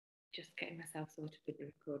Just getting myself sorted with the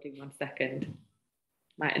recording, 1 second.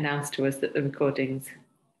 Might announce to us that the recording's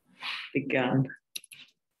begun.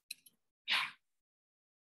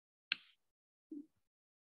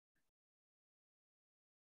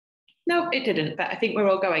 No, it didn't, but I think we're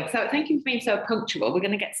all going. So thank you for being so punctual. We're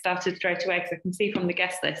going to get started straight away because I can see from the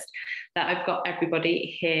guest list that I've got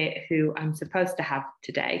everybody here who I'm supposed to have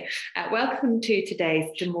today. Welcome to today's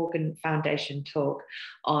De Morgan Foundation talk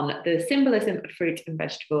on the symbolism of fruit and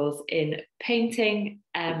vegetables in painting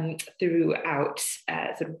throughout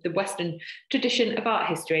sort of the Western tradition of art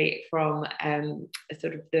history, from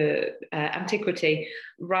sort of the antiquity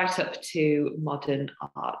right up to modern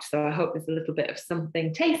art. So I hope there's a little bit of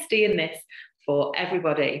something tasty in this for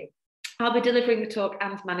everybody. I'll be delivering the talk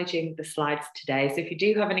and managing the slides today. So if you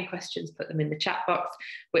do have any questions, put them in the chat box,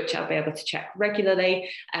 which I'll be able to check regularly.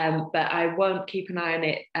 But I won't keep an eye on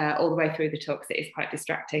it all the way through the talk, because it is quite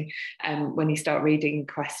distracting when you start reading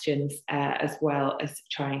questions as well as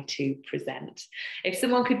trying to present. If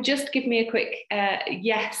someone could just give me a quick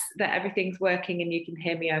yes that everything's working and you can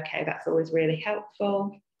hear me okay, that's always really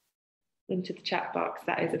helpful. Into the chat box,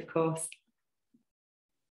 that is, of course.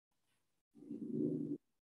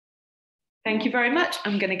 Thank you very much.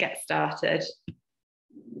 I'm going to get started.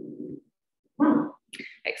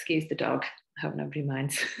 Excuse the dog. I hope nobody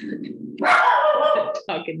minds. The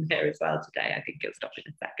dog in here as well today. I think it'll stop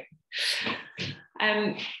in a second.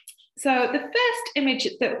 So the first image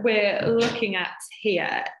that we're looking at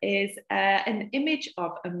here is an image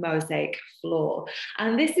of a mosaic floor.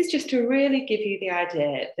 And this is just to really give you the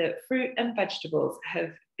idea that fruit and vegetables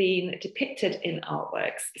have been depicted in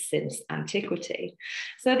artworks since antiquity.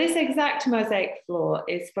 So this exact mosaic floor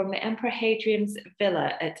is from the Emperor Hadrian's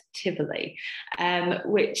villa at Tivoli,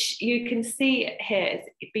 which you can see here has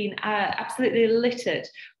been absolutely littered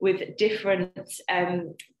with different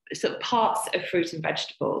sort of parts of fruit and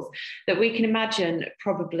vegetables that we can imagine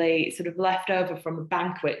probably sort of left over from a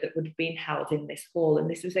banquet that would have been held in this hall. And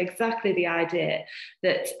this was exactly the idea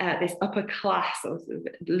that this upper class or sort of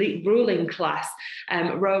ruling class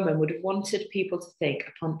Roman would have wanted people to think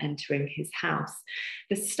upon entering his house.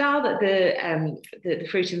 The style that the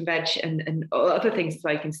fruit and veg and other things,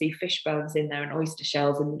 so you can see fish bones in there and oyster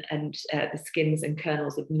shells and the skins and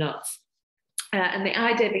kernels of nuts. And the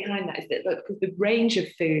idea behind that is that the range of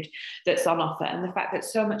food that's on offer and the fact that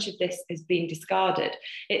so much of this has been discarded,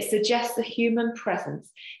 it suggests a human presence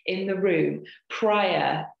in the room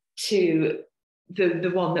prior to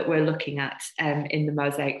the one that we're looking at in the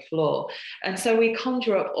mosaic floor. And so we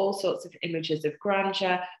conjure up all sorts of images of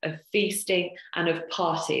grandeur, of feasting, and of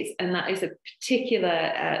parties. And that is a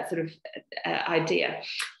particular sort of idea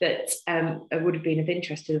that would have been of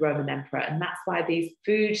interest to the Roman emperor. And that's why these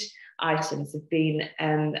food items have been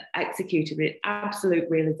executed with absolute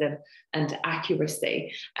realism and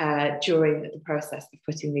accuracy during the process of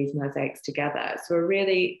putting these mosaics together. So a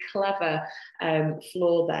really clever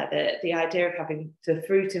floor there. The idea of having the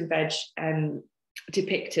fruit and veg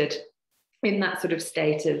depicted in that sort of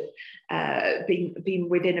state of being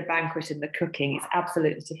within a banquet and the cooking is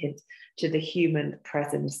absolutely to hint to the human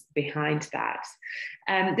presence behind that.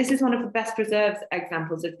 This is one of the best preserved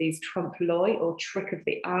examples of these trompe-l'oeil or trick of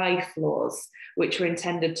the eye floors, which were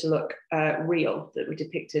intended to look real, that were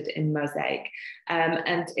depicted in mosaic.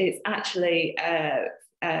 And it's actually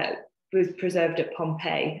was preserved at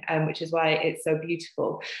Pompeii, which is why it's so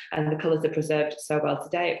beautiful. And the colours are preserved so well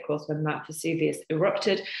today. Of course, when Mount Vesuvius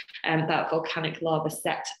erupted, that volcanic lava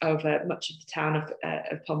set over much of the town of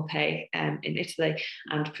Pompeii in Italy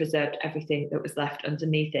and preserved everything that was left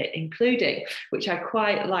underneath it, including, which I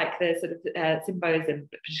quite like, the sort of symbolism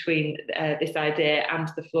between this idea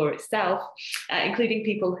and the floor itself, including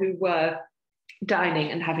people who were dining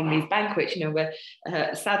and having these banquets, were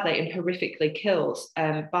sadly and horrifically killed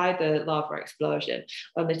by the lava explosion,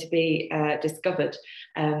 only to be discovered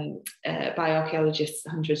by archaeologists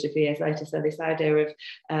hundreds of years later. So this idea of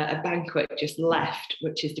a banquet just left,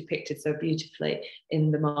 which is depicted so beautifully in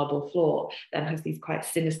the marble floor, then has these quite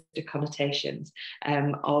sinister connotations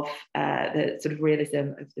of the sort of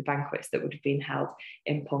realism of the banquets that would have been held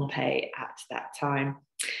in Pompeii at that time.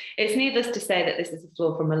 It's needless to say that this is a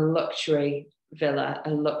floor from a luxury villa, a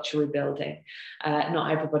luxury building. Not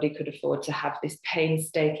everybody could afford to have this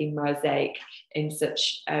painstaking mosaic in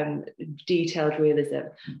such detailed realism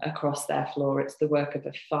across their floor. It's the work of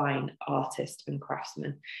a fine artist and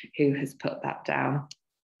craftsman who has put that down.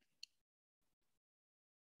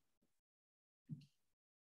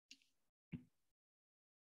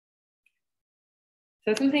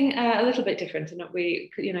 So something a little bit different, and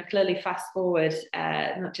we clearly fast forward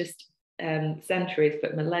not just centuries,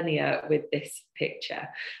 but millennia with this picture.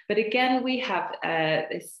 But again, we have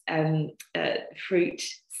this fruit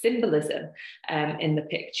symbolism in the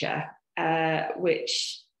picture,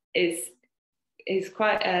 which is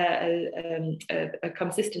quite a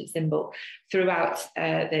consistent symbol throughout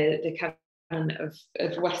the canon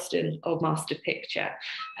of Western Old Master picture.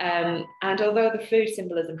 And although the food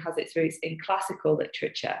symbolism has its roots in classical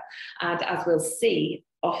literature, and as we'll see,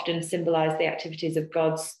 often symbolize the activities of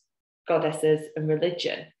gods, goddesses, and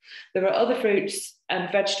religion, there are other fruits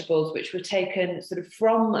and vegetables which were taken sort of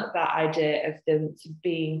from that idea of them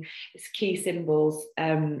being key symbols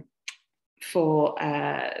for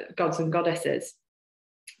gods and goddesses,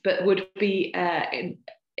 but would be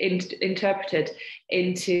interpreted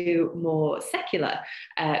into more secular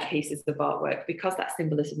pieces of artwork, because that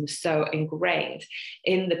symbolism was so ingrained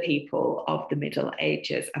in the people of the Middle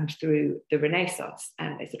Ages and through the Renaissance,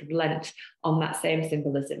 and they sort of lent on that same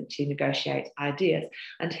symbolism to negotiate ideas.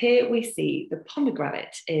 And here we see the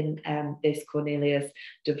pomegranate in this Cornelius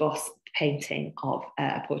de Vos painting of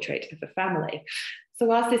a portrait of a family. So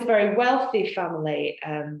whilst this very wealthy family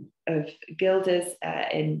of guilders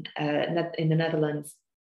in the Netherlands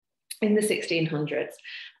in the 1600s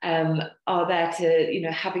are there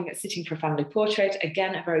to, sitting for a family portrait,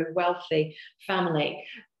 again, a very wealthy family.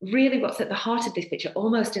 Really what's at the heart of this picture,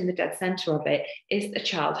 almost in the dead center of it, is a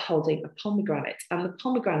child holding a pomegranate. And the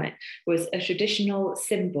pomegranate was a traditional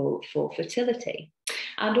symbol for fertility.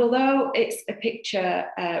 And although it's a picture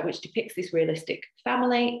which depicts this realistic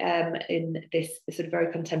family in this sort of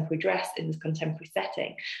very contemporary dress, in this contemporary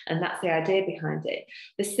setting, and that's the idea behind it,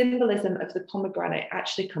 the symbolism of the pomegranate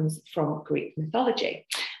actually comes from Greek mythology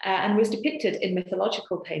and was depicted in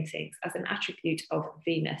mythological paintings as an attribute of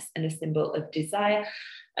Venus and a symbol of desire.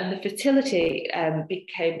 And the fertility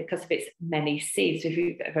became because of its many seeds. So if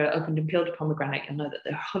you've ever opened and peeled a pomegranate, you'll know that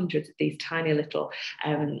there are hundreds of these tiny little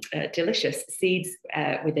delicious seeds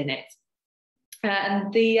within it.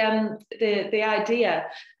 And the idea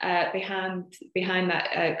behind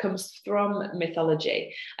that comes from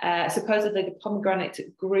mythology. Supposedly, the pomegranate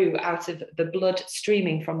grew out of the blood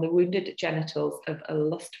streaming from the wounded genitals of a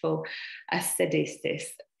lustful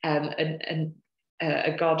Asclepius,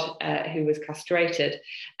 a god who was castrated,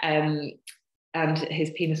 and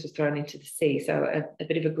his penis was thrown into the sea. So a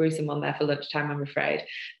bit of a gruesome one there for lunchtime, I'm afraid.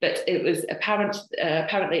 But it was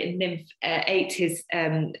apparently a nymph ate his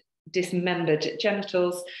dismembered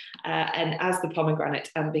genitals and as the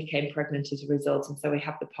pomegranate and became pregnant as a result. And so we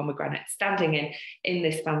have the pomegranate standing in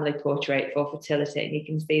this family portrait for fertility, and you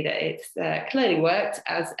can see that it's clearly worked,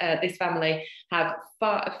 as this family have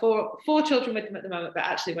four children with them at the moment, but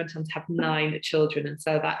actually went on to have 9 children. And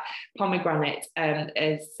so that pomegranate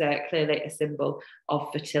is clearly a symbol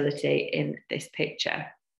of fertility in this picture.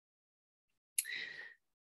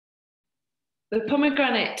 The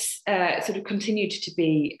pomegranate sort of continued to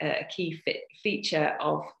be a key feature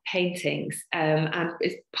of paintings and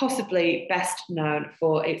is possibly best known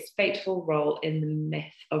for its fateful role in the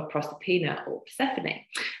myth of Proserpina or Persephone.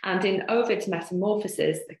 And in Ovid's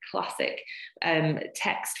Metamorphoses, the classic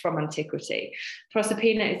text from antiquity,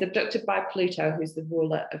 Proserpina is abducted by Pluto, who's the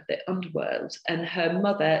ruler of the underworld, and her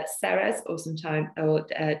mother, Ceres, or sometimes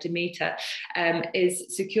Demeter,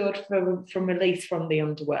 is secured from release from the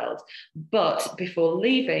underworld. But before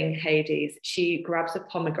leaving Hades, she grabs a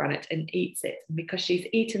pomegranate and eats it. And because she's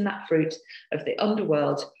eaten that fruit of the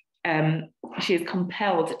underworld, she is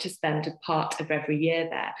compelled to spend a part of every year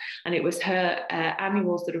there. And it was her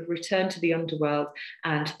annual sort of return to the underworld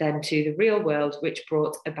and then to the real world which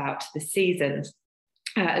brought about the seasons.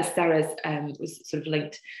 As Ceres was sort of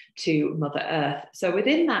linked to Mother Earth. So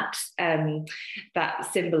within that that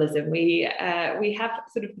symbolism, we have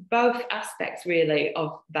sort of both aspects really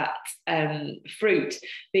of that fruit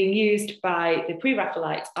being used by the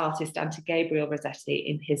pre-Raphaelite artist Dante Gabriel Rossetti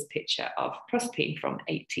in his picture of Proserpine from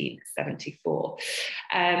 1874.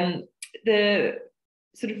 The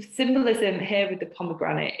sort of symbolism here with the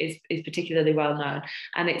pomegranate is particularly well known,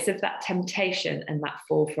 and it's of that temptation and that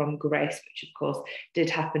fall from grace, which of course did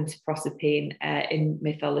happen to Proserpine in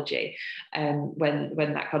mythology, when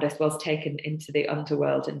that goddess was taken into the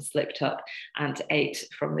underworld and slipped up and ate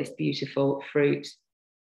from this beautiful fruit.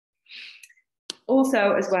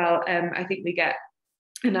 Also, as well, I think we get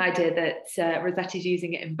an idea that Rossetti's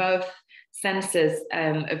using it in both senses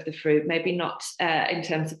of the fruit, maybe not in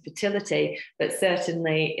terms of fertility, but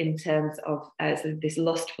certainly in terms of sort of this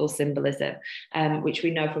lustful symbolism, which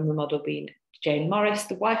we know from the model being Jane Morris,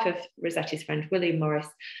 the wife of Rossetti's friend William Morris,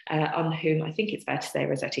 on whom I think it's fair to say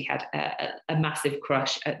Rossetti had a massive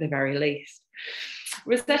crush at the very least.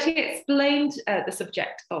 Rossetti explained the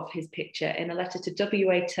subject of his picture in a letter to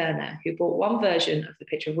W.A. Turner, who bought one version of the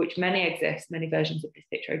picture, of which many exist, many versions of this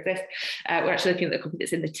picture exist. We're actually looking at the copy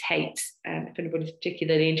that's in the Tate, if anybody's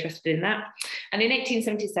particularly interested in that. And in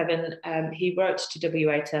 1877, he wrote to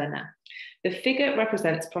W.A. Turner, "The figure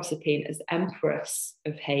represents Proserpine as Empress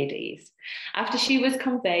of Hades. After she was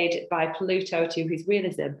conveyed by Pluto to his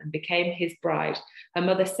realism and became his bride, her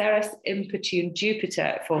mother Ceres importuned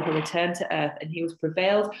Jupiter for her return to earth, and he was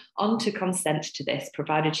prevailed on to consent to this,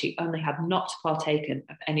 provided she only had not partaken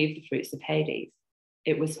of any of the fruits of Hades.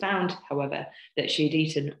 It was found, however, that she had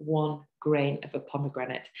eaten one grain of a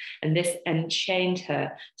pomegranate, and this enchained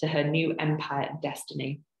her to her new empire and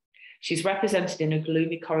destiny. She's represented in a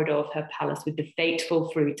gloomy corridor of her palace with the fateful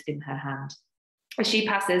fruit in her hand. As she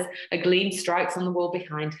passes, a gleam strikes on the wall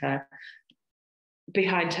behind her.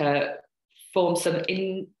 Behind her forms some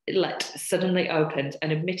inlet suddenly opened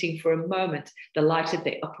and admitting for a moment the light of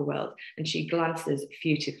the upper world, and she glances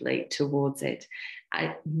furtively towards it,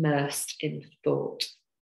 immersed in thought."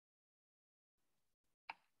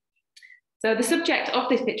 So the subject of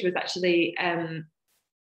this picture is actually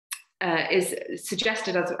is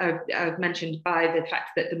suggested, as I've mentioned, by the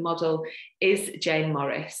fact that the model is Jane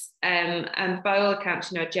Morris. And by all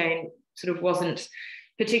accounts, Jane sort of wasn't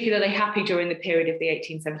particularly happy during the period of the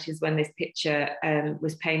 1870s when this picture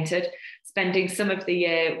was painted, spending some of the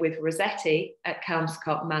year with Rossetti at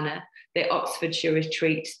Kelmscott Manor, the Oxfordshire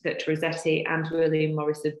retreat that Rossetti and William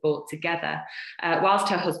Morris had bought together, whilst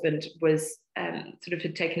her husband was sort of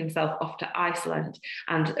had taken himself off to Iceland.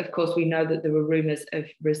 And of course, we know that there were rumours of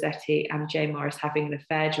Rossetti and Jane Morris having an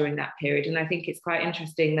affair during that period. And I think it's quite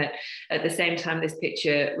interesting that at the same time this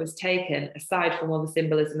picture was taken, aside from all the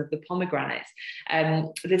symbolism of the pomegranate,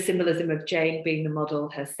 the symbolism of Jane being the model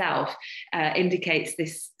herself indicates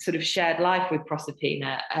this sort of shared life with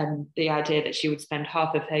Proserpina, and the idea that she would spend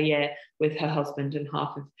half of her year with her husband and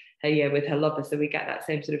half of her year with her lover. So we get that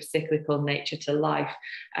same sort of cyclical nature to life,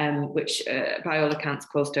 which by all accounts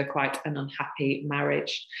caused her quite an unhappy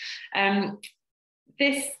marriage.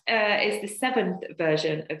 This is the 7th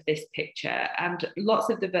version of this picture, and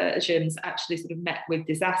lots of the versions actually sort of met with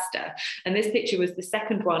disaster. And this picture was the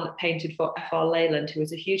 2nd one painted for F.R. Leyland, who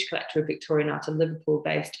was a huge collector of Victorian art, a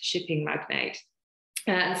Liverpool-based shipping magnate.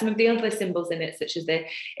 And some of the other symbols in it, such as the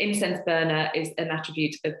incense burner, is an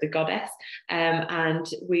attribute of the goddess. And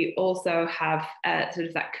we also have sort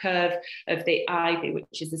of that curve of the ivy,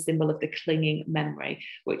 which is a symbol of the clinging memory,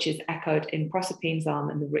 which is echoed in Proserpine's arm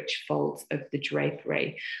and the rich folds of the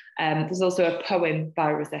drapery. There's also a poem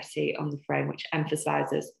by Rossetti on the frame, which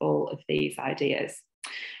emphasizes all of these ideas.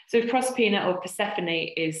 So if Proserpina, or Persephone,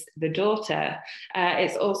 is the daughter,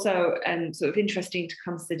 it's also sort of interesting to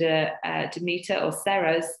consider Demeter, or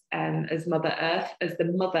Ceres, as Mother Earth, as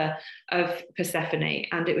the mother of Persephone.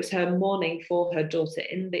 And it was her mourning for her daughter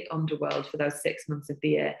in the underworld for those 6 months of the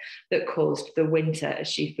year that caused the winter, as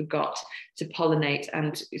she forgot to pollinate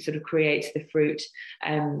and sort of create the fruit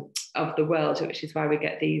of the world, which is why we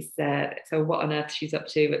get these. So what on earth she's up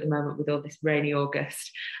to at the moment with all this rainy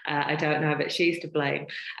August, I don't know, but she's to blame.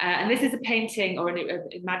 And this is a painting or an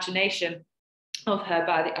imagination of her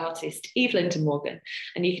by the artist Evelyn De Morgan.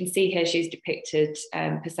 And you can see here she's depicted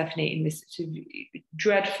Persephone in this sort of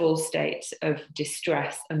dreadful state of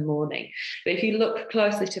distress and mourning. But if you look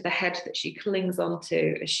closely to the head that she clings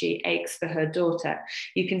onto as she aches for her daughter,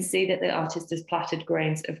 you can see that the artist has plaited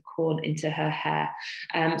grains of corn into her hair.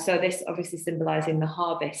 So this obviously symbolising the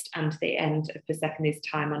harvest and the end of Persephone's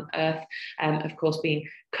time on earth, of course being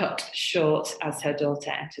cut short as her daughter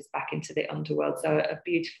enters back into the underworld. So a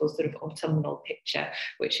beautiful sort of autumnal picture,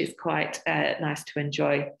 which is quite nice to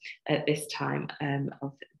enjoy at this time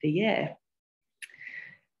of the year.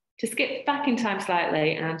 To skip back in time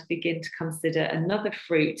slightly and begin to consider another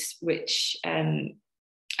fruit which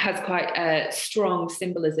has quite a strong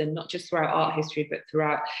symbolism, not just throughout art history, but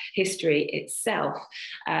throughout history itself,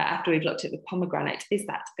 after we've looked at the pomegranate, is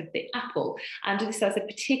that of the apple. And this has a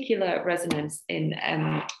particular resonance in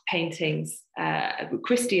paintings,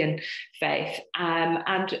 Christian faith.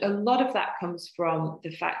 And a lot of that comes from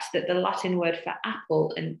the fact that the Latin word for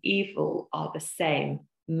apple and evil are the same.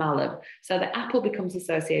 Malum. So the apple becomes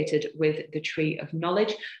associated with the tree of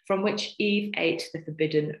knowledge, from which Eve ate the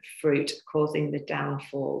forbidden fruit, causing the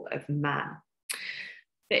downfall of man.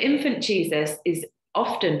 The infant Jesus is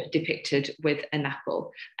often depicted with an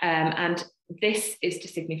apple, and this is to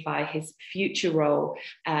signify his future role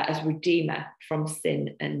as redeemer from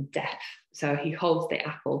sin and death. So he holds the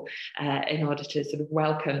apple in order to sort of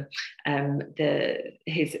welcome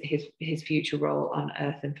his future role on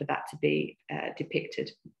earth, and for that to be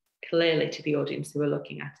depicted clearly to the audience who are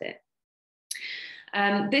looking at it.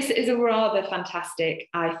 This is a rather fantastic,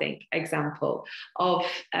 I think, example of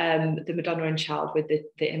the Madonna and Child with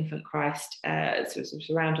the infant Christ sort of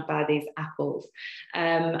surrounded by these apples.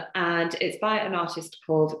 And it's by an artist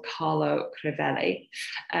called Carlo Crivelli,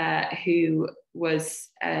 who was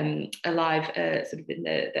alive sort of in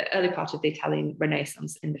the early part of the Italian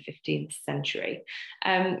Renaissance in the 15th century.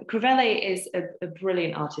 Crivelli is a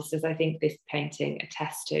brilliant artist, as I think this painting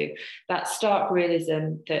attests to. That stark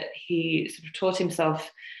realism that he sort of taught himself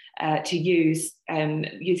to use,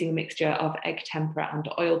 using a mixture of egg tempera and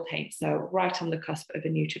oil paint. So right on the cusp of a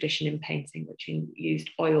new tradition in painting, which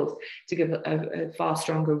used oils to give a far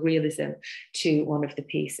stronger realism to one of the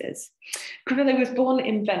pieces. Crivelli was born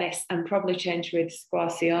in Venice and probably changed with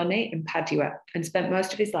Squarcione in Padua, and spent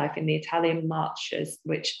most of his life in the Italian Marches,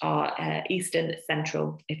 which are eastern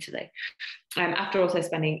central Italy, after also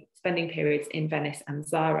spending periods in Venice and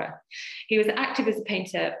Zara. He was active as a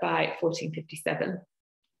painter by 1457.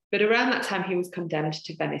 But around that time, he was condemned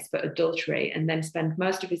to Venice for adultery, and then spent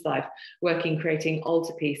most of his life creating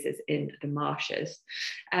altarpieces in the marshes.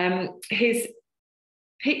 His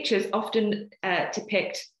pictures often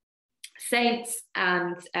depict saints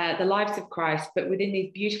and the lives of Christ, but within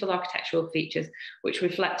these beautiful architectural features, which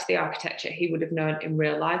reflect the architecture he would have known in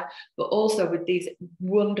real life, but also with these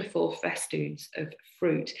wonderful festoons of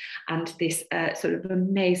fruit and this sort of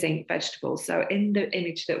amazing vegetables. So in the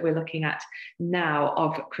image that we're looking at now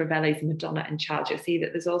of Crivelli's Madonna and Child, you'll see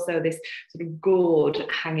that there's also this sort of gourd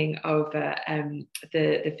hanging over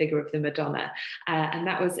the figure of the Madonna. And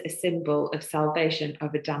that was a symbol of salvation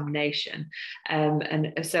over damnation,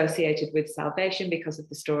 and associated with salvation because of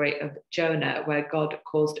the story of Jonah, where God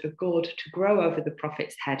caused a gourd to grow over the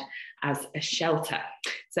prophet's head as a shelter.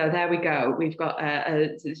 So there we go. We've got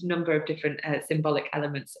a number of different symbolic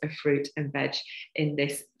elements of fruit and veg in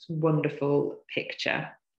this wonderful picture.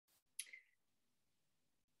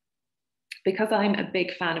 Because I'm a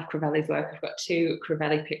big fan of Crivelli's work, I've got two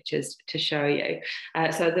Crivelli pictures to show you.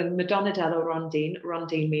 So the Madonna della Rondine,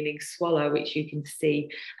 rondine meaning swallow, which you can see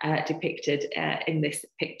depicted in this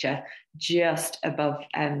picture just above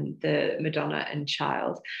the Madonna and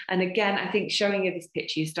Child. And again, I think showing you this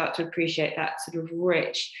picture, you start to appreciate that sort of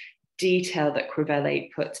rich detail that Crivelli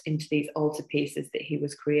put into these altarpieces that he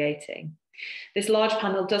was creating. This large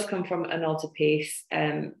panel does come from an altarpiece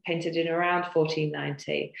painted in around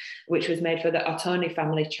 1490, which was made for the Ottoni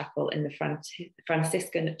family chapel in the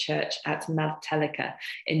Franciscan church at Maltelica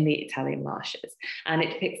in the Italian Marshes. And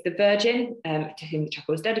it depicts the Virgin, to whom the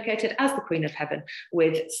chapel was dedicated, as the Queen of Heaven,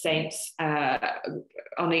 with saints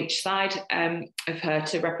on each side of her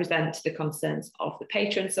to represent the concerns of the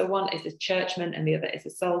patron. So one is a churchman and the other is a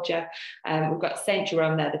soldier. We've got Saint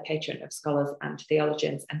Jerome there, the patron of scholars and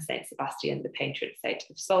theologians, and Saint Sebastian, the patron saint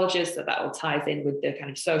of soldiers. So that all ties in with the kind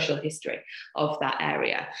of social history of that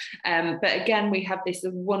area. But again, we have this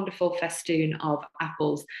wonderful festoon of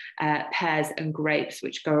apples, pears and grapes,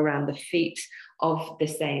 which go around the feet of the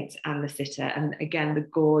saint and the sitter. And again, the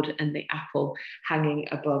gourd and the apple hanging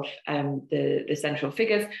above the central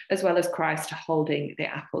figures, as well as Christ holding the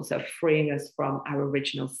apple, so freeing us from our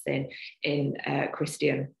original sin in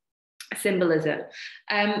Christian symbolism.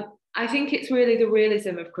 I think it's really the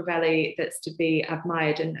realism of Crivelli that's to be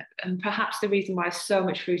admired, and perhaps the reason why so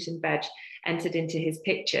much fruit and veg entered into his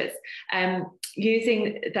pictures.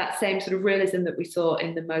 Using that same sort of realism that we saw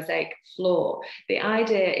in the mosaic floor, the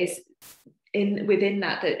idea is within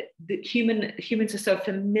that humans are so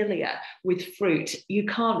familiar with fruit, you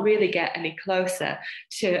can't really get any closer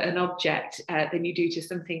to an object than you do to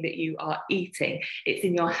something that you are eating. It's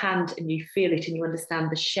in your hand and you feel it and you understand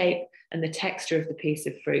the shape and the texture of the piece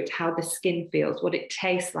of fruit, how the skin feels, what it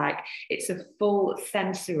tastes like. It's a full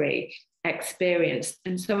sensory experience.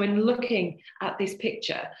 And so in looking at this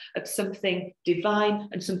picture of something divine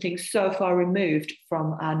and something so far removed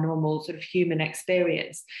from our normal sort of human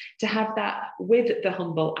experience, to have that with the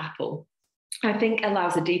humble apple, I think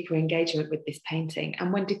allows a deeper engagement with this painting.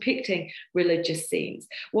 And when depicting religious scenes,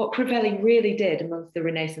 what Crivelli really did amongst the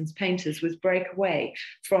Renaissance painters was break away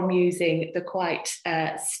from using the quite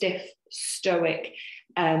stiff, stoic,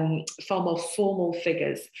 far more formal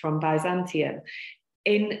figures from Byzantium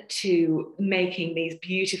into making these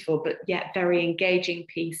beautiful but yet very engaging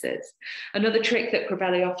pieces. Another trick that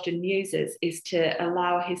Crivelli often uses is to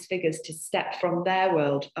allow his figures to step from their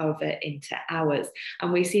world over into ours.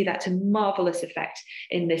 And we see that to marvelous effect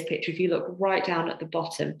in this picture. If you look right down at the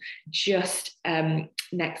bottom, just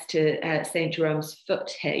next to St. Jerome's foot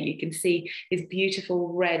here, you can see his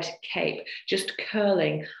beautiful red cape just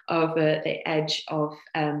curling over the edge of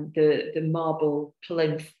the marble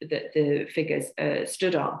plinth that the figures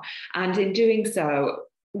stood on. And in doing so,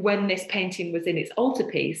 when this painting was in its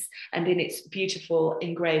altarpiece and in its beautiful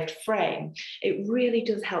engraved frame, it really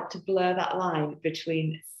does help to blur that line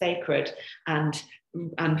between sacred and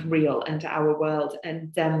real and our world.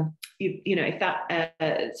 And you know, if that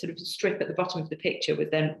sort of strip at the bottom of the picture was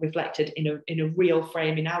then reflected in a real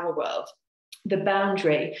frame in our world, the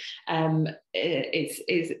boundary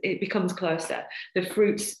it becomes closer. The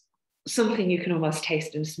fruits, something you can almost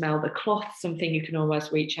taste and smell. The cloth, something you can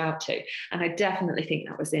almost reach out to. And I definitely think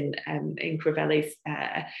that was in Crivelli's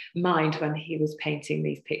mind when he was painting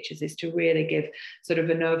these pictures, is to really give sort of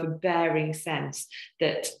an overbearing sense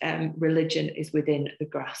that religion is within the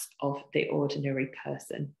grasp of the ordinary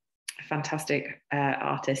person. A fantastic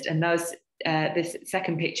artist. And those this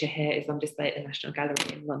second picture here is on display at the National Gallery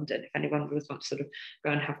in London, if anyone would want to sort of go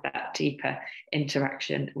and have that deeper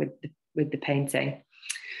interaction with the painting.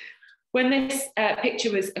 When this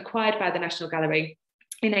picture was acquired by the National Gallery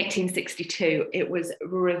in 1862, it was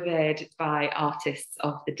revered by artists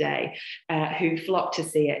of the day who flocked to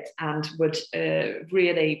see it and would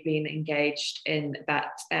really been engaged in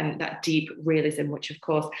that deep realism, which of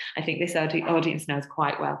course I think this audience knows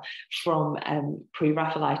quite well from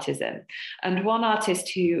pre-Raphaelitism. And one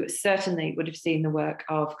artist who certainly would have seen the work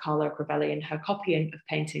of Carlo Crivelli in her copying of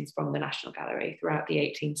paintings from the National Gallery throughout the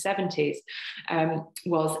 1870s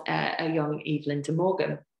was a young Evelyn De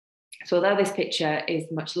Morgan. So although this picture is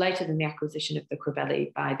much later than the acquisition of the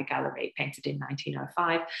Crivelli by the gallery, painted in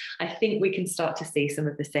 1905, I think we can start to see some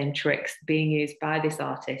of the same tricks being used by this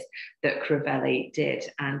artist that Crivelli did.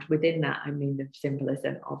 And within that, I mean the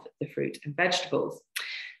symbolism of the fruit and vegetables.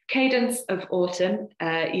 Cadence of Autumn,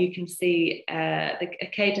 you can see a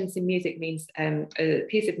cadence in music means a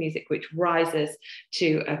piece of music which rises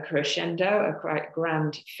to a crescendo, a quite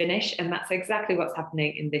grand finish. And that's exactly what's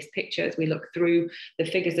happening in this picture as we look through the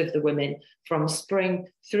figures of the women from spring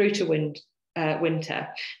through to winter.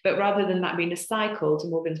 But rather than that being a cycle, De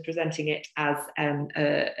Morgan's presenting it as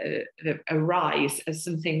a rise, as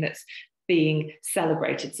something that's being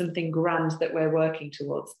celebrated, something grand that we're working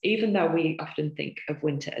towards. Even though we often think of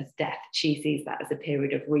winter as death, she sees that as a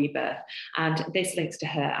period of rebirth. And this links to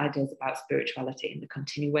her ideas about spirituality and the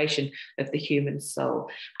continuation of the human soul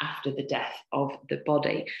after the death of the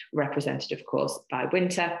body, represented, of course, by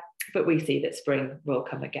winter. But we see that spring will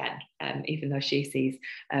come again, even though she sees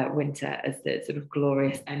winter as the sort of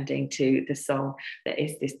glorious ending to the song that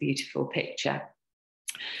is this beautiful picture.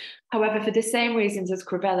 However, for the same reasons as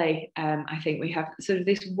Crivelli, I think we have sort of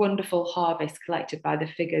this wonderful harvest collected by the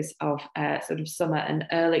figures of sort of summer and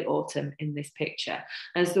early autumn in this picture.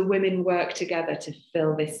 As the women work together to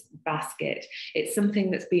fill this basket, it's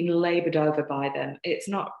something that's been laboured over by them. It's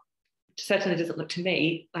not, certainly doesn't look to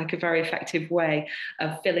me like a very effective way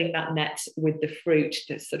of filling that net with the fruit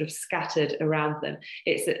that's sort of scattered around them.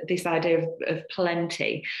 It's this idea of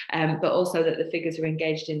plenty, but also that the figures are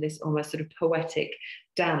engaged in this almost sort of poetic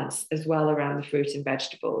dance as well around the fruit and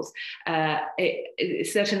vegetables.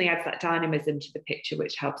 It certainly adds that dynamism to the picture,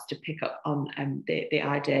 which helps to pick up on the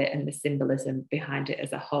idea and the symbolism behind it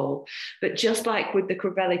as a whole. But just like with the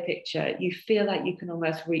Crivelli picture, you feel like you can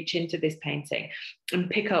almost reach into this painting and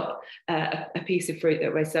pick up a piece of fruit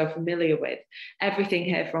that we're so familiar with. Everything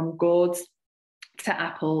here from gourds to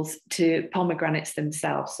apples to pomegranates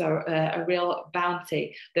themselves. So a real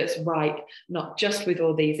bounty that's ripe, not just with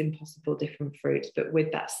all these impossible different fruits, but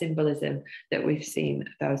with that symbolism that we've seen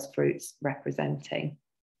those fruits representing.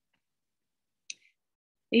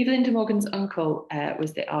 Evelyn De Morgan's uncle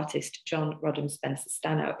was the artist John Rodham Spencer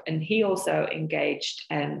Stanhope, and he also engaged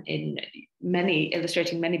in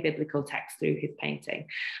illustrating many biblical texts through his painting.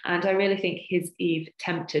 And I really think his Eve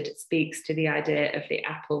Tempted speaks to the idea of the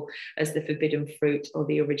apple as the forbidden fruit or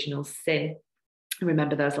the original sin.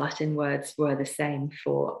 Remember, those Latin words were the same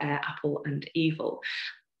for apple and evil.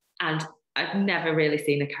 And I've never really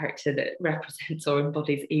seen a character that represents or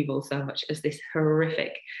embodies evil so much as this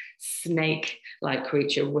horrific snake-like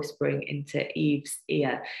creature whispering into Eve's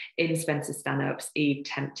ear in Spencer Stanhope's Eve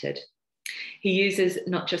Tempted. He uses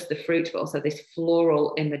not just the fruit, but also this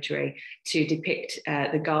floral imagery to depict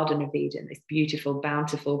the Garden of Eden, this beautiful,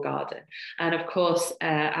 bountiful garden. And of course,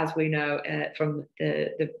 as we know from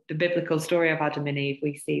the biblical story of Adam and Eve,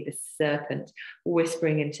 we see the serpent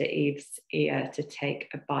whispering into Eve's ear to take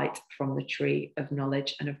a bite from the tree of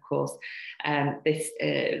knowledge. And of course, this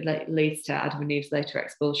leads to Adam and Eve's later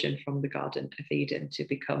expulsion from the Garden of Eden to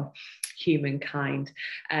become humankind.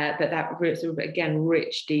 But that sort of, again,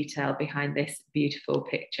 rich detail behind this beautiful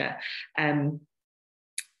picture sort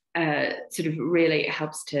of really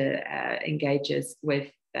helps to engage us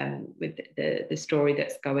with the story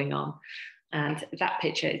that's going on. And that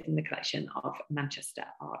picture is in the collection of Manchester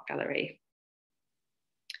Art Gallery.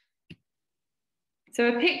 So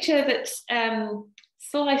a picture that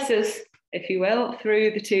slices, if you will,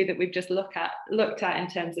 through the two that we've just looked at in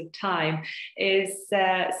terms of time is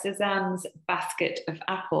Cézanne's Basket of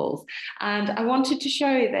Apples. And I wanted to show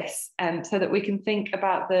you this so that we can think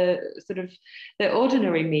about the sort of the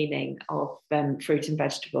ordinary meaning of fruit and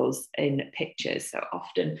vegetables in pictures. So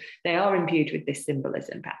often they are imbued with this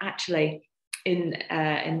symbolism, but actually in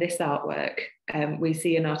this artwork, we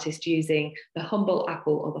see an artist using the humble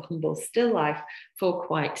apple or the humble still life for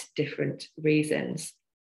quite different reasons.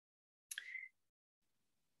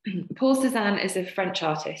 Paul Cézanne is a French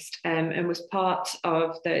artist and was part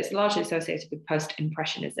of it's largely associated with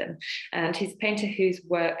post-impressionism, and he's a painter whose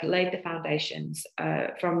work laid the foundations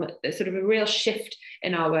from sort of a real shift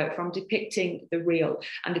in our work from depicting the real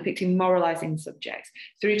and depicting moralizing subjects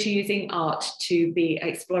through to using art to be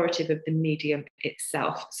explorative of the medium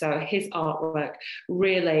itself. So his artwork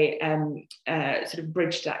really sort of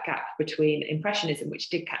bridged that gap between impressionism, which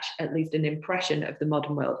did catch at least an impression of the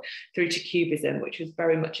modern world, through to cubism, which was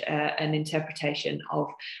very much an interpretation of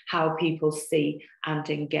how people see and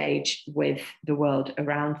engage with the world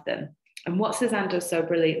around them. And what Cézanne does so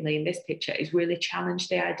brilliantly in this picture is really challenge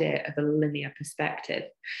the idea of a linear perspective.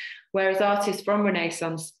 Whereas artists from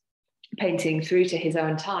Renaissance painting through to his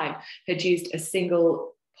own time had used a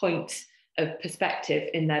single point of perspective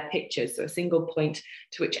in their pictures, so a single point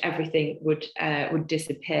to which everything would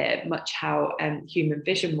disappear, much how human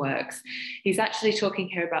vision works. He's actually talking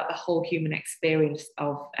here about the whole human experience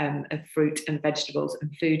of fruit and vegetables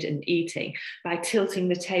and food and eating by tilting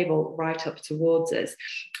the table right up towards us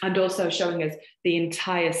and also showing us the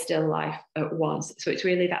entire still life at once. So it's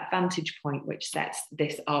really that vantage point which sets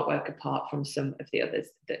this artwork apart from some of the others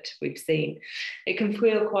that we've seen. It can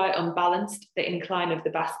feel quite unbalanced. The incline of the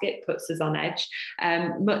basket puts us on edge,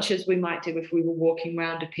 much as we might do if we were walking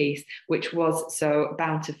around a piece which was so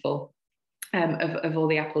bountiful. Of all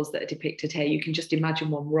the apples that are depicted here, you can just imagine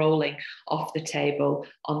one rolling off the table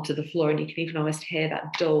onto the floor, and you can even almost hear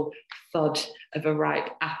that dull thud of a ripe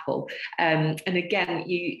apple. And again,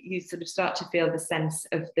 you sort of start to feel the sense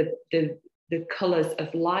of the colours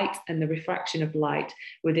of light and the refraction of light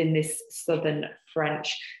within this southern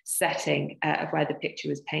French setting of where the picture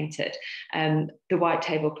was painted. The white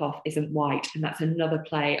tablecloth isn't white, and that's another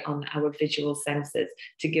play on our visual senses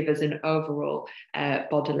to give us an overall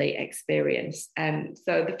bodily experience.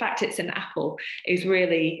 So the fact it's an apple is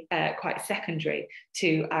really quite secondary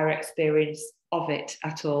to our experience of it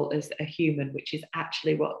at all as a human, which is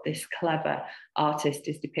actually what this clever artist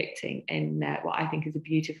is depicting in what I think is a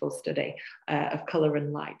beautiful study of colour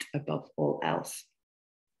and light above all else.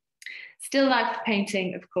 Still life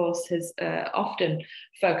painting, of course, has often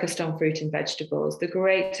focused on fruit and vegetables. The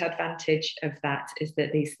great advantage of that is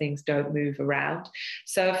that these things don't move around.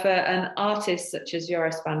 So for an artist such as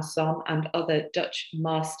Joris van Son and other Dutch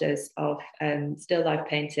masters of still life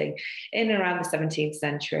painting in around the 17th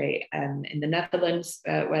century in the Netherlands,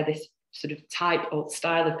 where this sort of type or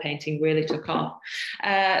style of painting really took off.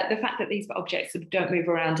 The fact that these objects sort of don't move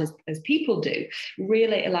around as people do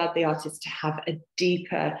really allowed the artist to have a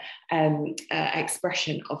deeper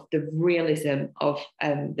expression of the realism of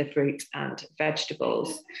the fruit and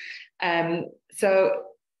vegetables. So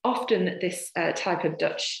often this type of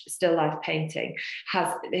Dutch still life painting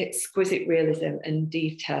has exquisite realism and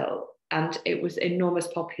detail, and it was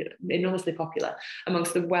enormously popular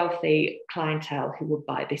amongst the wealthy clientele who would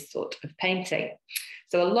buy this sort of painting.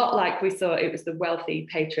 So a lot like we saw, it was the wealthy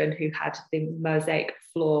patron who had the mosaic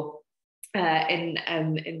floor in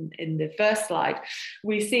the first slide.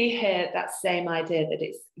 We see here that same idea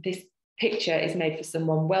that this picture is made for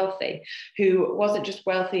someone wealthy who wasn't just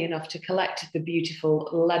wealthy enough to collect the beautiful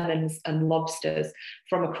lemons and lobsters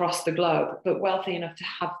from across the globe, but wealthy enough to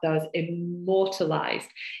have those immortalized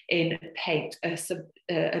in paint,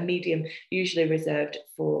 a medium usually reserved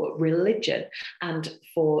for religion and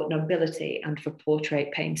for nobility and for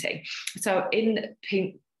portrait painting. So in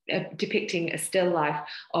depicting a still life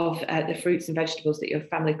of the fruits and vegetables that your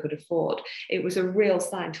family could afford, it was a real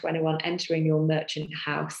sign to anyone entering your merchant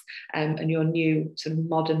house and your new sort of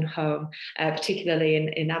modern home, particularly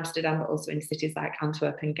in Amsterdam, but also in cities like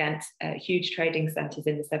Antwerp and Ghent, huge trading centres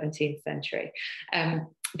in the 17th century.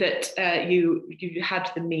 That you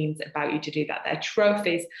had the means about you to do that. They're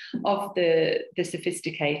trophies of the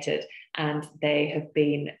sophisticated, and they have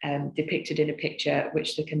been depicted in a picture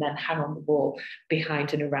which they can then hang on the wall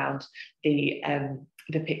behind and around the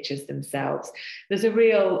pictures themselves. There's a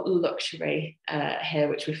real luxury here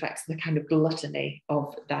which reflects the kind of gluttony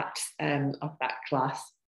of that class.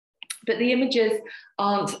 But the images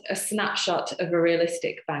aren't a snapshot of a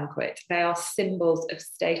realistic banquet. They are symbols of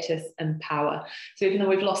status and power. So even though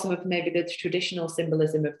we've lost some of maybe the traditional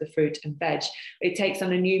symbolism of the fruit and veg, it takes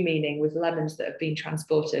on a new meaning with lemons that have been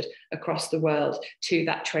transported across the world to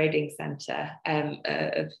that trading centre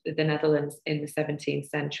of the Netherlands in the 17th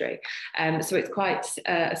century. So it's quite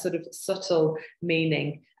a sort of subtle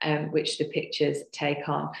meaning which the pictures take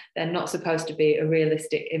on. They're not supposed to be a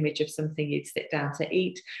realistic image of something you'd sit down to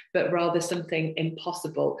eat, but rather something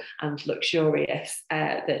impossible and luxurious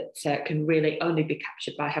that can really only be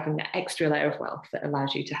captured by having that extra layer of wealth that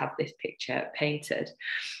allows you to have this picture painted.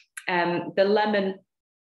 The lemon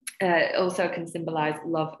also can symbolize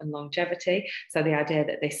love and longevity. So the idea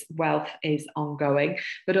that this wealth is ongoing,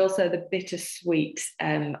 but also the bittersweet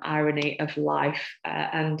irony of life.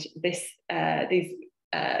 And these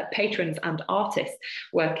patrons and artists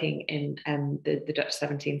working in the Dutch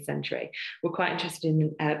 17th century were quite interested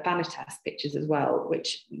in vanitas pictures as well,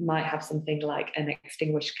 which might have something like an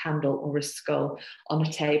extinguished candle or a skull on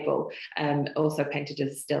a table, also painted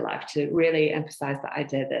as a still life, to really emphasize the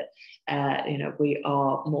idea that we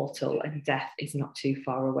are mortal and death is not too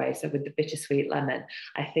far away. So with the bittersweet lemon,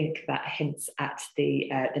 I think that hints at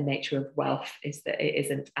the nature of wealth, is that it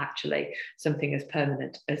isn't actually something as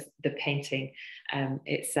permanent as the painting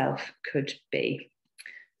itself could be.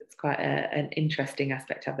 It's quite an interesting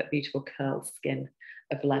aspect to have that beautiful curled skin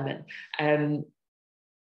of lemon.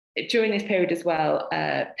 During this period as well,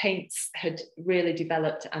 paints had really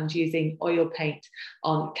developed, and using oil paint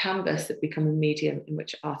on canvas had become a medium in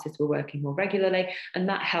which artists were working more regularly, and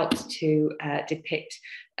that helped to depict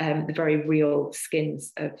the very real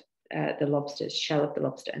skins of the lobsters, shell of the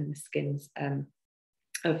lobster, and the skins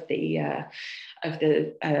of the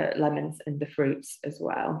lemons and the fruits as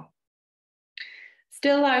well.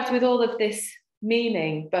 Still lifes with all of this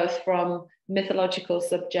meaning, both from mythological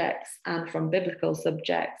subjects and from biblical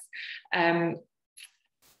subjects, that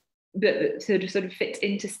sort of fit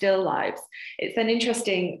into still lives. It's then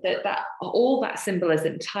interesting that all that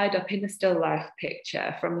symbolism tied up in the still life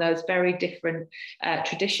picture from those very different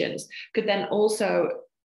traditions could then also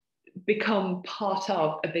become part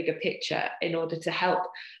of a bigger picture in order to help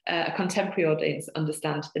a contemporary audience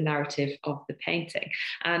understand the narrative of the painting.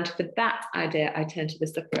 And for that idea, I turn to the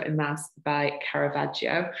Supper and Mass by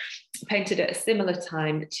Caravaggio, painted at a similar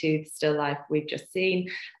time to the still life we've just seen,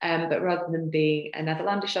 but rather than being a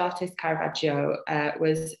Netherlandish artist, Caravaggio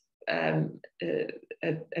was a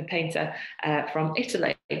painter from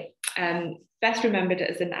Italy. Best remembered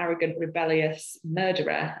as an arrogant, rebellious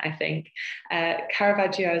murderer, I think.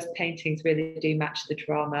 Caravaggio's paintings really do match the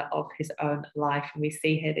drama of his own life. And we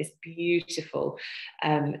see here this beautiful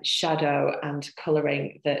shadow and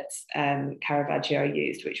colouring that Caravaggio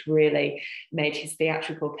used, which really made his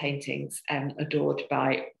theatrical paintings adored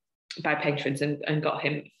by patrons and got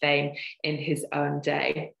him fame in his own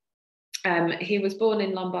day. He was born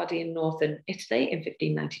in Lombardy in northern Italy in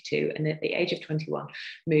 1592, and at the age of 21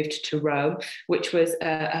 moved to Rome, which was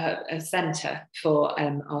a centre for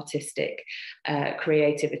artistic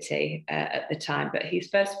creativity at the time. But his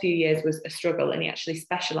first few years was a struggle, and he actually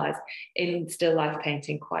specialised in still life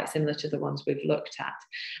painting, quite similar to the ones we've looked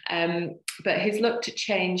at. But his look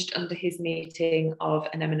changed under his meeting of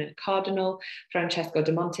an eminent cardinal, Francesco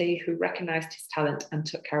de Monti, who recognised his talent and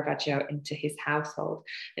took Caravaggio into his household.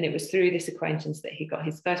 And it was through this acquaintance that he got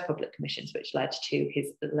his first public commissions, which led to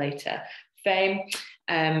his later fame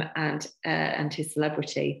and his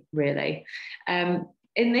celebrity, really. In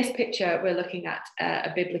this picture, we're looking at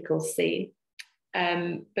a biblical scene,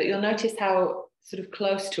 but you'll notice how sort of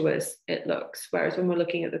close to us it looks, whereas when we're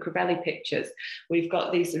looking at the Crivelli pictures, we've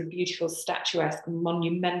got these sort of beautiful statuesque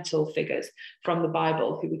monumental figures from the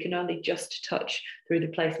Bible who we can only just touch through the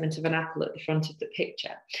placement of an apple at the front of the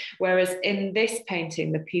picture. Whereas in this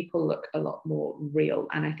painting, the people look a lot more real,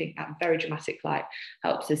 and I think that very dramatic light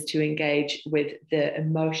helps us to engage with the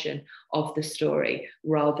emotion of the story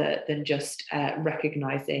rather than just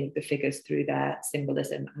recognizing the figures through their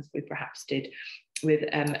symbolism, as we perhaps did with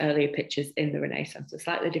earlier pictures in the Renaissance. A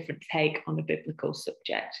slightly different take on a biblical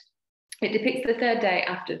subject. It depicts the third day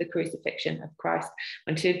after the crucifixion of Christ,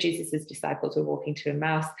 when two of Jesus's disciples were walking to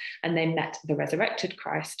Emmaus, and they met the resurrected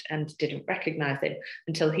Christ and didn't recognize him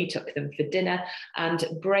until he took them for dinner and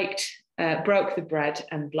braked broke the bread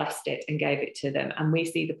and blessed it and gave it to them. And we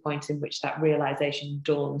see the point in which that realization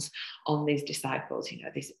dawns on these disciples, you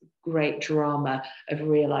know, this great drama of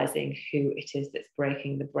realizing who it is that's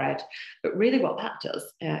breaking the bread. But really what that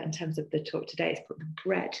does in terms of the talk today is put the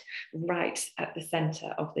bread right at the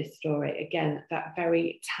center of this story. Again, that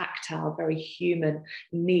very tactile, very human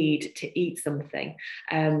need to eat something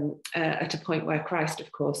at a point where Christ,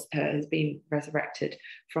 of course, has been resurrected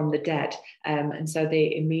from the dead. And so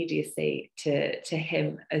the immediacy to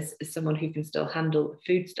him as someone who can still handle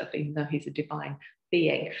food stuff, even though he's a divine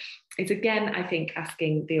being, is again, I think,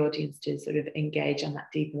 asking the audience to sort of engage on that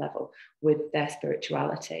deep level with their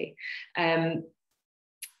spirituality. So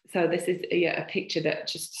this is a picture that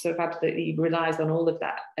just sort of absolutely relies on all of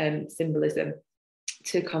that symbolism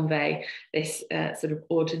to convey this sort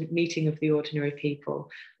of meeting of the ordinary people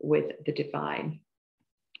with the divine.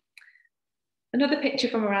 Another picture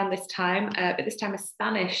from around this time, but this time a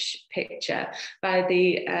Spanish picture by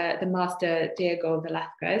the master Diego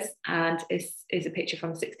Velázquez, and is a picture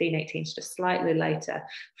from 1618, just slightly later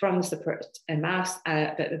from the Separate Mass,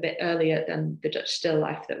 but a bit earlier than the Dutch still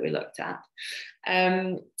life that we looked at.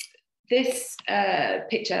 This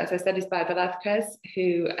picture, as I said, is by Velázquez,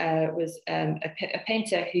 who was a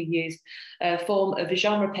painter who used a form of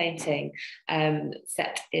genre painting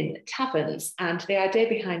set in taverns. And the idea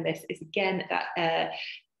behind this is, again, that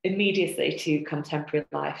immediacy to contemporary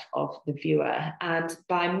life of the viewer. And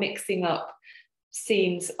by mixing up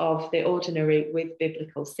scenes of the ordinary with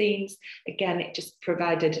biblical scenes, again, it just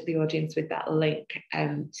provided the audience with that link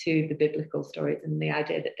to the biblical stories and the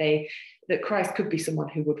idea that Christ could be someone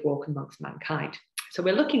who would walk amongst mankind. So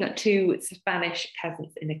we're looking at two Spanish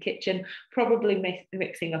peasants in a kitchen, probably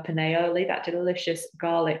mixing up an aioli, that delicious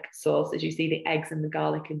garlic sauce, as you see the eggs and the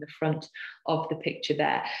garlic in the front of the picture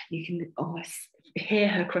there. You can almost hear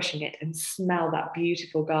her crushing it and smell that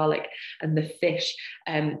beautiful garlic and the fish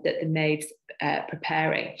that the maid's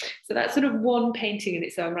preparing. So that's sort of one painting in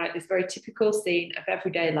its own right, this very typical scene of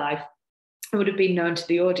everyday life would have been known to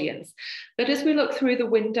the audience. But as we look through the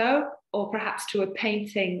window, or perhaps to a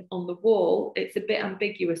painting on the wall, it's a bit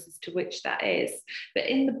ambiguous as to which that is. But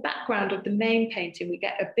in the background of the main painting, we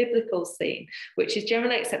get a biblical scene, which is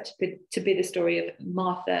generally accepted to be the story of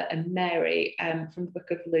Martha and Mary from the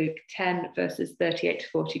book of Luke 10, verses 38 to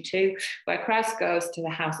 42, where Christ goes to the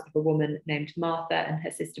house of a woman named Martha, and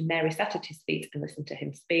her sister Mary sat at his feet and listened to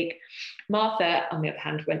him speak. Martha, on the other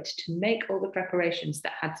hand, went to make all the preparations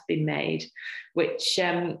that had been made, which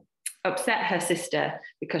upset her sister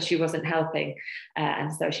because she wasn't helping.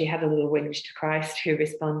 And so she had a little whinge to Christ, who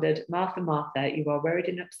responded, "Martha, Martha, you are worried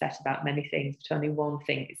and upset about many things, but only one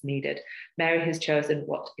thing is needed. Mary has chosen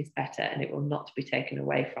what is better, and it will not be taken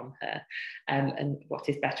away from her." And what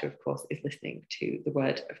is better, of course, is listening to the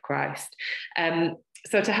word of Christ.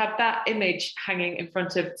 So to have that image hanging in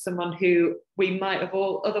front of someone who we might have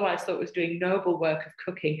all otherwise thought was doing noble work of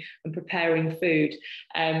cooking and preparing food,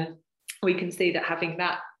 we can see that having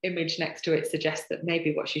that image next to it suggests that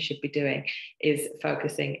maybe what she should be doing is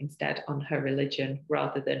focusing instead on her religion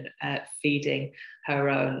rather than feeding her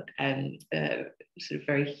own sort of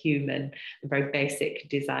very human and very basic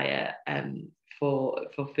desire for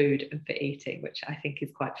food and for eating, which I think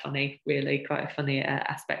is quite funny, really quite a funny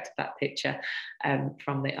aspect of that picture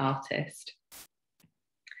from the artist.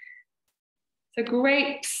 So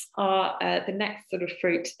grapes are the next sort of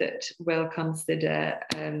fruit that we'll consider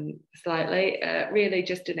slightly, really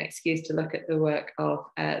just an excuse to look at the work of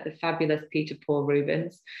the fabulous Peter Paul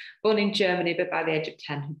Rubens, born in Germany, but by the age of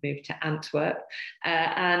 10 had moved to Antwerp.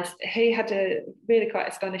 And he had a really quite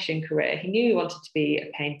astonishing career. He knew he wanted to be a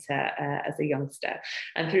painter as a youngster,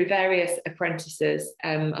 and through various apprentices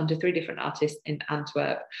under 3 different artists in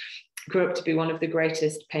Antwerp, grew up to be one of the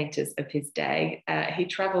greatest painters of his day. He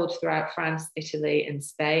travelled throughout France, Italy, and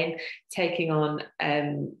Spain, taking on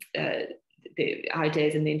the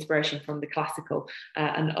ideas and the inspiration from the classical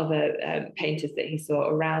and other painters that he saw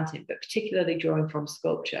around him, but particularly drawing from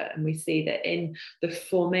sculpture. And we see that in the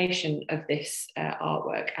formation of this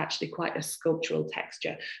artwork, actually quite a sculptural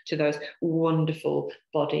texture to those wonderful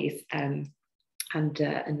bodies and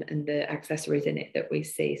the accessories in it that we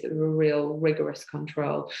see. So a real rigorous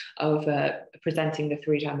control over presenting the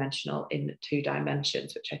 3-dimensional in 2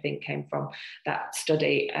 dimensions, which I think came from that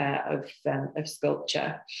study of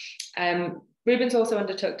sculpture. Rubens also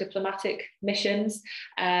undertook diplomatic missions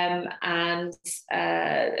and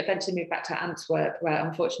eventually moved back to Antwerp, where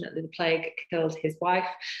unfortunately the plague killed his wife,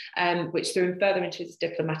 which threw him further into his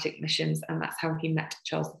diplomatic missions, and that's how he met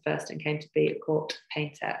Charles I and came to be a court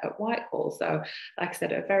painter at Whitehall. So, like I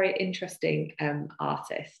said, a very interesting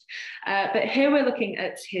artist. But here we're looking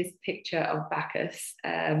at his picture of Bacchus,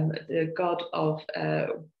 the god of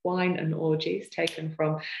wine and orgies, taken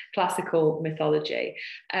from classical mythology.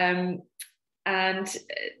 And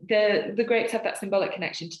the grapes have that symbolic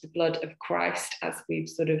connection to the blood of Christ, as we've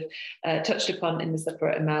sort of touched upon in the Supper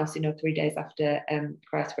at Emmaus, 3 days after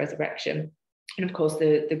Christ's resurrection. And of course,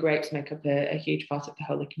 the grapes make up a huge part of the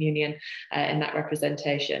Holy Communion in that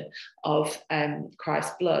representation of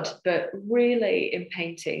Christ's blood. But really, in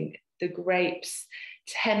painting, the grapes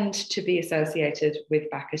tend to be associated with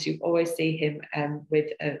Bacchus. You always see him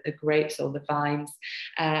with the grapes or the vines,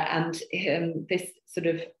 and this sort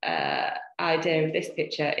of idea of this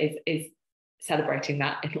picture is celebrating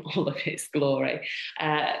that in all of its glory.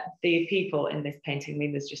 The people in this painting, I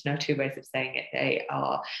mean, there's just no two ways of saying it. They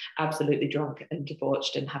are absolutely drunk and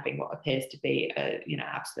debauched and having what appears to be a,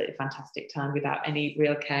 absolutely fantastic time without any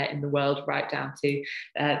real care in the world, right down to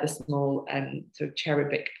the small sort of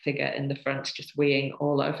cherubic figure in the front just weeing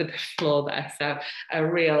all over the floor there. So a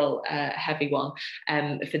real heavy one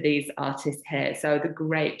for these artists here. So the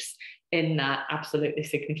grapes in that absolutely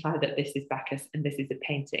signify that this is Bacchus and this is a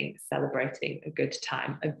painting celebrating a good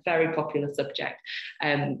time, a very popular subject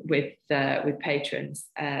with patrons.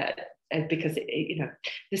 Because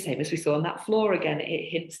the same as we saw on that floor again, it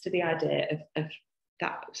hints to the idea of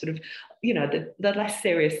that sort of, the less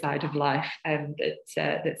serious side of life,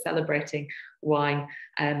 that's celebrating wine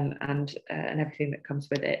and everything that comes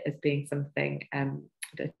with it as being something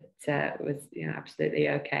that was absolutely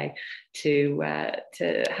okay to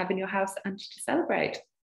have in your house and to celebrate.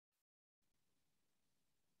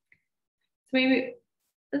 So we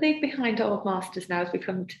leave behind old masters now as we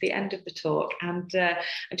come to the end of the talk, and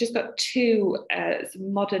I've just got two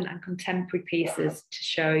some modern and contemporary pieces to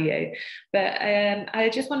show you, but I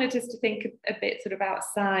just wanted us to think a bit sort of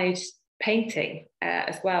outside painting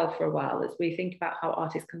as well for a while, as we think about how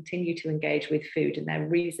artists continue to engage with food and their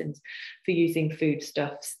reasons for using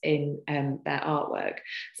foodstuffs in their artwork.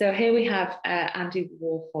 So here we have Andy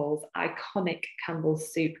Warhol's iconic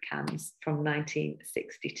Campbell's soup cans from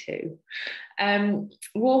 1962.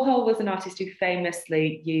 Warhol was an artist who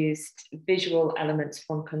famously used visual elements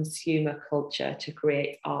from consumer culture to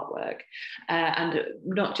create artwork, and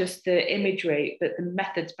not just the imagery, but the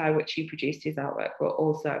methods by which he produced his artwork were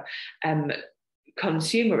also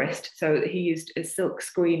consumerist. So he used a silk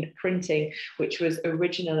screen printing, which was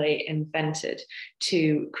originally invented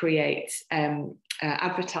to create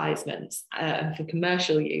advertisements for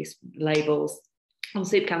commercial use, labels on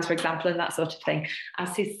soup cans, for example, and that sort of thing,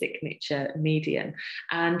 as his signature medium.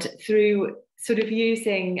 And through sort of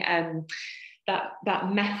using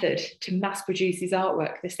that method to mass produce his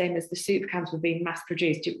artwork, the same as the soup cans were being mass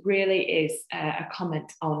produced, it really is a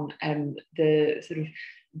comment on the sort of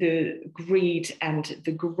the greed and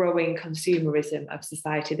the growing consumerism of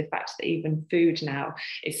society, the fact that even food now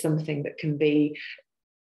is something that can be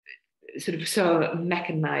sort of so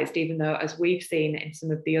mechanized, even though, as we've seen in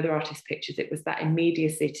some of the other artist pictures, it was that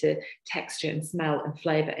immediacy to texture and smell and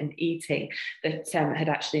flavor and eating that had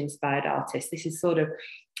actually inspired artists. This is sort of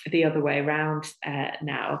the other way around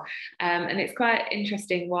now, and it's quite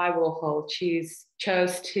interesting why Warhol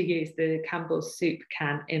chose to use the Campbell's soup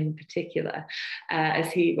can in particular, as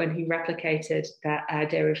when he replicated that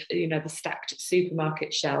idea of the stacked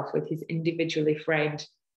supermarket shelf with his individually framed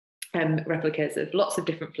replicas of lots of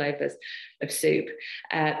different flavors of soup,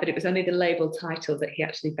 but it was only the label title that he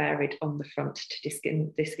actually varied on the front to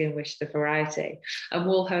distinguish the variety. And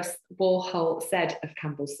Warhol said of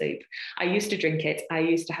Campbell's soup, "I used to drink it. I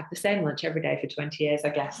used to have the same lunch every day for 20 years, I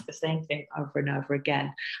guess, the same thing over and over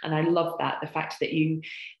again." And I love that, the fact that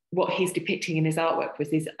what he's depicting in his artwork was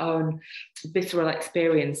his own visceral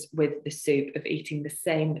experience with the soup, of eating the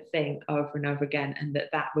same thing over and over again, and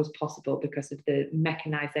that was possible because of the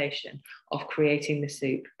mechanization of creating the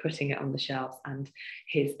soup, putting it on the shelves, and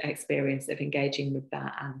his experience of engaging with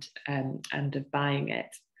that and of buying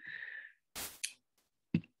it.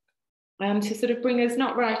 To sort of bring us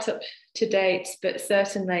not right up to date, but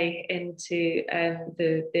certainly into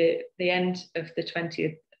the end of the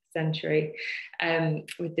 20th century,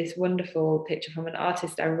 with this wonderful picture from an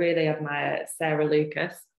artist I really admire, Sarah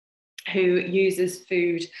Lucas, who uses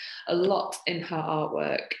food a lot in her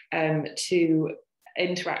artwork to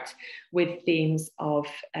interact with themes of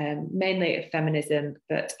mainly of feminism,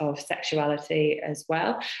 but of sexuality as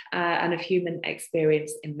well, and of human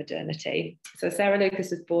experience in modernity. So Sarah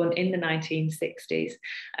Lucas was born in the 1960s,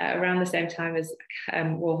 around the same time as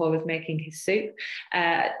Warhol was making his soup,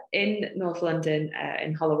 in North London,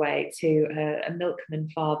 in Holloway, to a milkman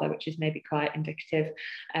father, which is maybe quite indicative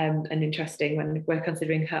and interesting when we're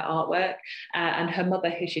considering her artwork, and her mother,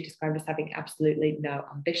 who she described as having absolutely no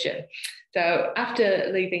ambition. So after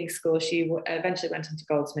leaving school, she eventually went on to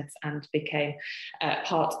Goldsmiths and became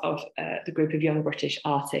part of the group of young British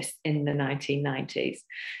artists in the 1990s.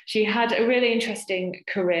 She had a really interesting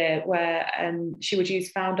career where she would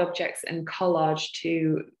use found objects and collage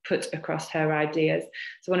to put across her ideas.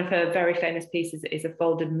 So one of her very famous pieces is a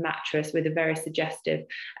folded mattress with a very suggestive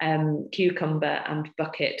cucumber and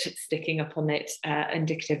bucket sticking up on it,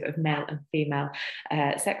 indicative of male and female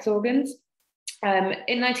sex organs. In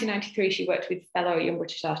 1993, she worked with fellow young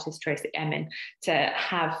British artist Tracy Emin to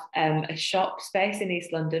have a shop space in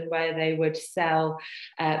East London where they would sell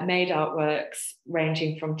made artworks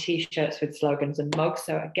ranging from T-shirts with slogans and mugs.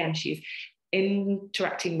 So again, she's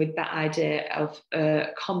interacting with that idea of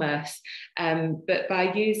commerce, but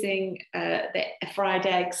by using the fried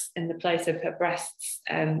eggs in the place of her breasts,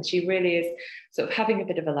 she really is sort of having a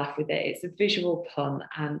bit of a laugh with it. It's a visual pun,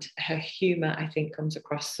 and her humour, I think, comes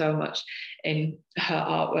across so much in her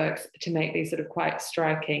artworks to make these sort of quite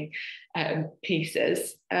striking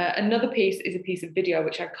pieces. Another piece is a piece of video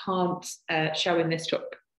which I can't show in this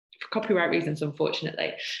talk for copyright reasons,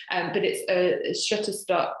 unfortunately, but it's a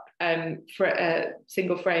Shutterstock for a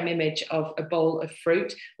single frame image of a bowl of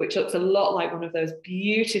fruit, which looks a lot like one of those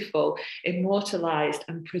beautiful immortalized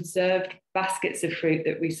and preserved baskets of fruit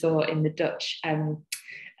that we saw in the Dutch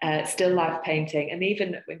still life painting, and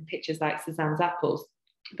even in pictures like Cézanne's apples.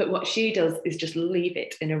 But what she does is just leave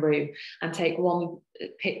it in a room and take one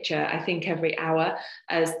picture, I think, every hour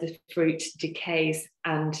as the fruit decays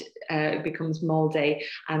and becomes mouldy,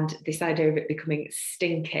 and this idea of it becoming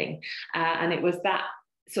stinking. And it was that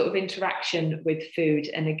sort of interaction with food,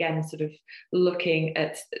 and again sort of looking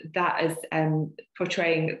at that as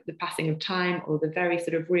portraying the passing of time or the very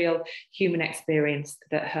sort of real human experience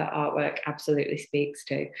that her artwork absolutely speaks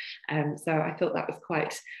to. So I thought that was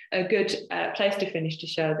quite a good place to finish, to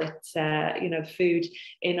show that you know, food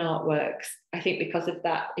in artworks, I think because of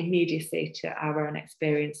that immediacy to our own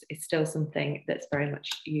experience, is still something that's very much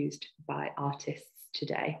used by artists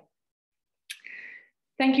today.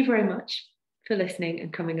 Thank you very much for listening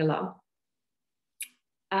and coming along.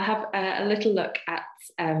 I'll have a little look at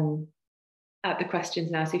the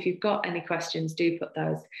questions now. So if you've got any questions, do put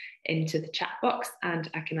those into the chat box and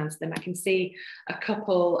I can answer them. I can see a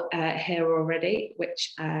couple here already,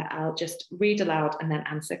 which I'll just read aloud and then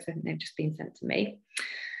answer, because I think they've just been sent to me.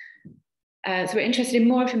 So we're interested in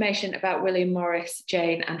more information about William Morris,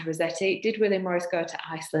 Jane and Rossetti. Did William Morris go to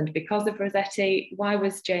Iceland because of Rossetti? Why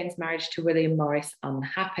was Jane's marriage to William Morris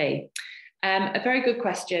unhappy? A very good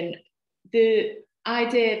question. The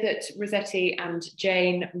idea that Rossetti and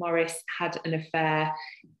Jane Morris had an affair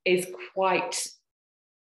is quite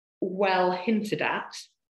well hinted at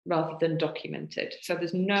rather than documented. So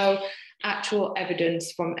there's no actual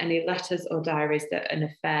evidence from any letters or diaries that an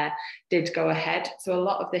affair did go ahead. So a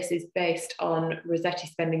lot of this is based on Rossetti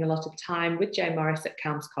spending a lot of time with Jane Morris at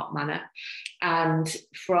Kelmscott Manor, and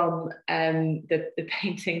from the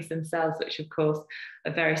paintings themselves, which of course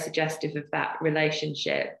are very suggestive of that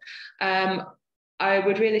relationship. I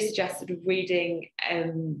would really suggest sort of reading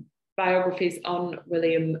biographies on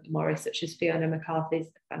William Morris, such as Fiona McCarthy's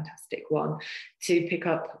fantastic one, to pick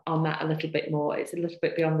up on that a little bit more. It's a little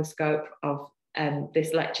bit beyond the scope of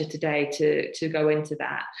this lecture today to go into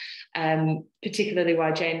that, particularly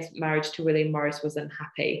why Jane's marriage to William Morris was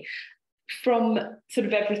unhappy. From sort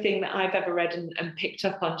of everything that I've ever read and picked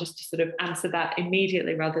up on, just to sort of answer that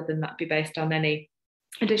immediately rather than that be based on any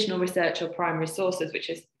additional research or primary sources, which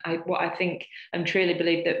is what I think and truly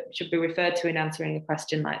believe that should be referred to in answering a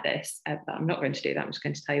question like this. But I'm not going to do that. I'm just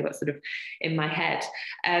going to tell you what's sort of in my head.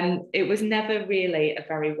 It was never really a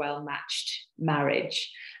very well matched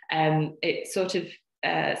marriage. It sort of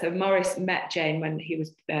so Morris met Jane when he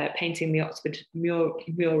was painting the Oxford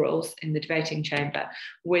murals in the debating chamber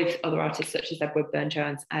with other artists such as Edward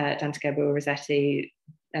Burne-Jones, Dante Gabriel Rossetti,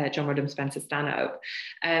 John Rodham, Spencer Stanhope,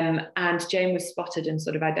 and Jane was spotted and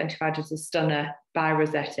sort of identified as a stunner by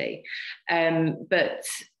Rossetti. But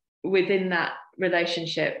within that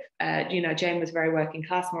relationship, you know, Jane was very working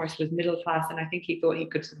class, Morris was middle class, and I think he thought he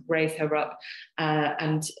could sort of raise her up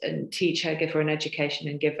and teach her, give her an education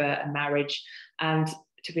and give her a marriage. And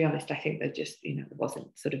to be honest, I think there just, you know, there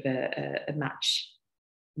wasn't sort of a match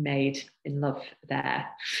made in love there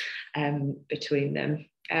between them.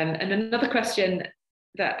 And another question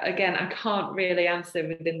that, again, I can't really answer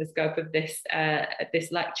within the scope of this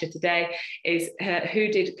this lecture today is who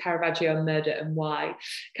did Caravaggio murder and why?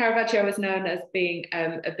 Caravaggio was known as being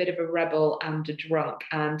a bit of a rebel and a drunk,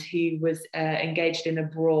 and he was engaged in a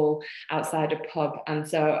brawl outside a pub, and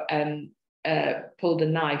so pulled a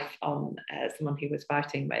knife on someone he was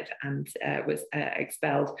fighting with, and was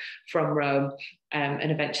expelled from Rome,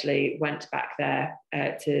 and eventually went back there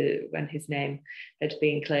to when his name had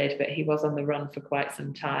been cleared, but he was on the run for quite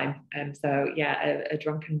some time. So yeah, a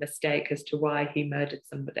drunken mistake as to why he murdered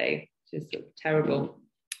somebody, which is a terrible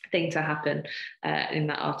thing to happen in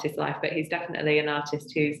that artist's life. But he's definitely an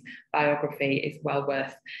artist whose biography is well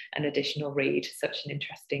worth an additional read. Such an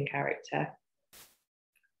interesting character.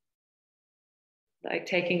 Like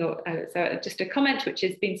taking, so just a comment, which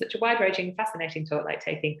has been such a wide-ranging, fascinating talk, like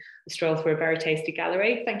taking a stroll through a very tasty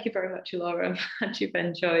gallery. Thank you very much, Laura. I'm glad you've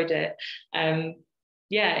enjoyed it.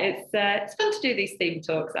 Yeah, it's fun to do these theme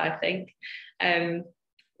talks, I think,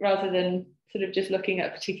 rather than sort of just looking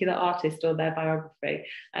at a particular artist or their biography,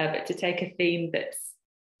 but to take a theme that's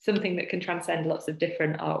something that can transcend lots of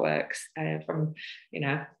different artworks from, you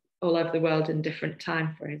know, all over the world in different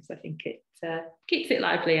time frames. I think it keeps it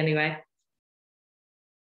lively anyway.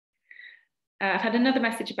 I've had another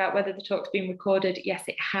message about whether the talk's been recorded. Yes,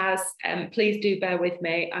 it has. Please do bear with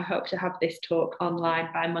me. I hope to have this talk online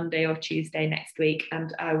by Monday or Tuesday next week,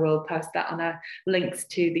 and I will post that on our links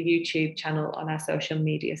to the YouTube channel on our social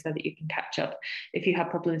media so that you can catch up. If you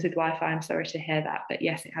have problems with Wi-Fi, I'm sorry to hear that, but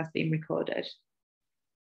yes, it has been recorded.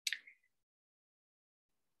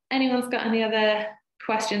 Anyone's got any other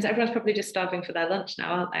questions? Everyone's probably just starving for their lunch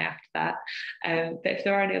now, aren't they, after that? But if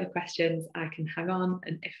there are any other questions, I can hang on,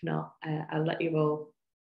 and if not, I'll let you all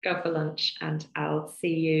go for lunch, and I'll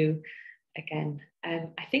see you again,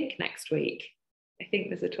 I think next week. I think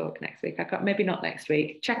there's a talk next week. Maybe not next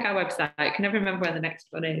week. Check our website. I can never remember where the next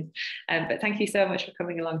one is. But thank you so much for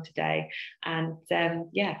coming along today. And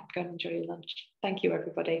yeah, go and enjoy your lunch. Thank you,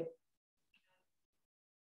 everybody.